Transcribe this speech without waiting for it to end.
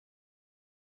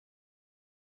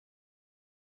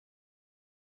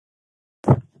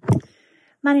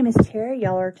My name is Tara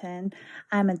Yellerton.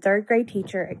 I'm a third grade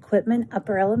teacher at Quitman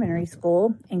Upper Elementary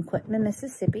School in Quitman,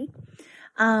 Mississippi.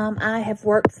 I have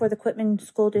worked for the Quitman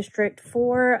School District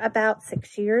for about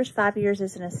 6 years, 5 years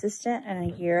as an assistant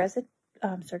and a year as a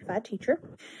certified teacher.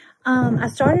 I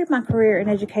started my career in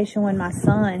education when my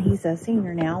son, he's a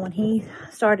senior now, when he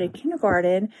started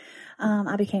kindergarten,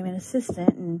 I became an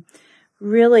assistant and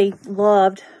really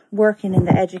loved working in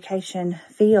the education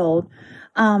field.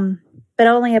 But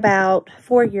only about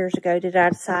 4 years ago did I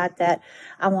decide that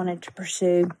I wanted to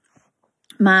pursue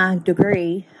my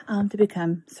degree to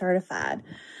become certified.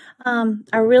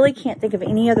 I really can't think of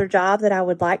any other job that I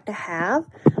would like to have.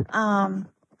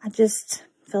 I just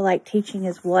feel like teaching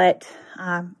is what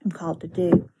I'm called to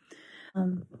do.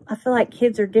 I feel like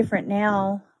kids are different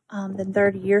now than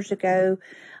 30 years ago.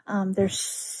 There's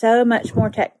so much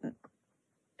more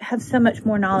have so much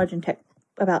more knowledge and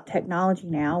about technology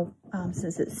now,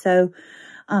 since it's so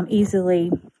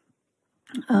easily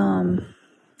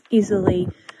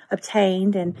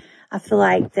obtained, and I feel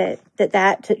like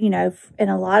that you know, in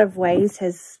a lot of ways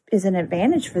is an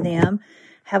advantage for them.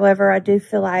 However, I do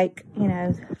feel like, you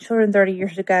know, children 30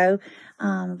 years ago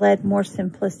led more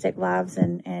simplistic lives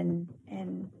and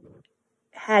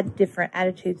had different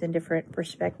attitudes and different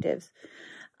perspectives.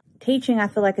 Teaching, I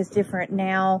feel like, is different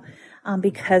now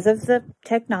because of the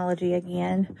technology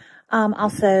again.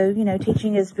 Also, you know,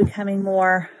 teaching is becoming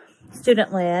more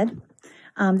student-led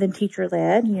than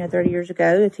teacher-led. You know, 30 years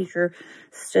ago, the teacher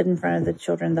stood in front of the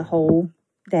children the whole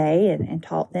day and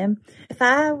taught them. If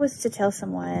I was to tell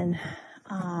someone,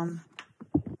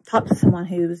 talk to someone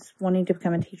who's wanting to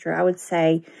become a teacher, I would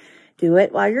say do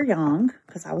it while you're young,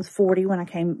 because I was 40 when I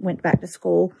went back to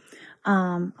school.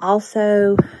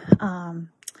 Also,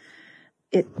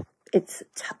 it's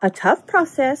a tough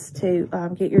process to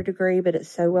get your degree, but it's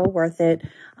so well worth it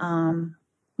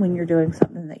when you're doing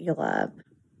something that you love.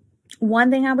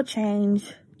 One thing I would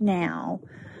change now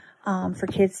for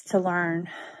kids to learn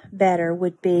better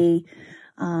would be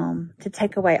to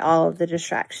take away all of the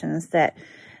distractions that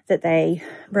they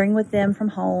bring with them from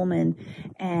home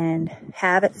and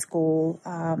have at school.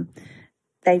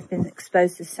 They've been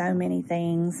exposed to so many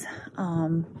things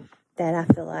that I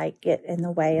feel like get in the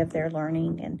way of their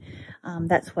learning, and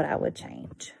that's what I would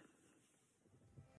change.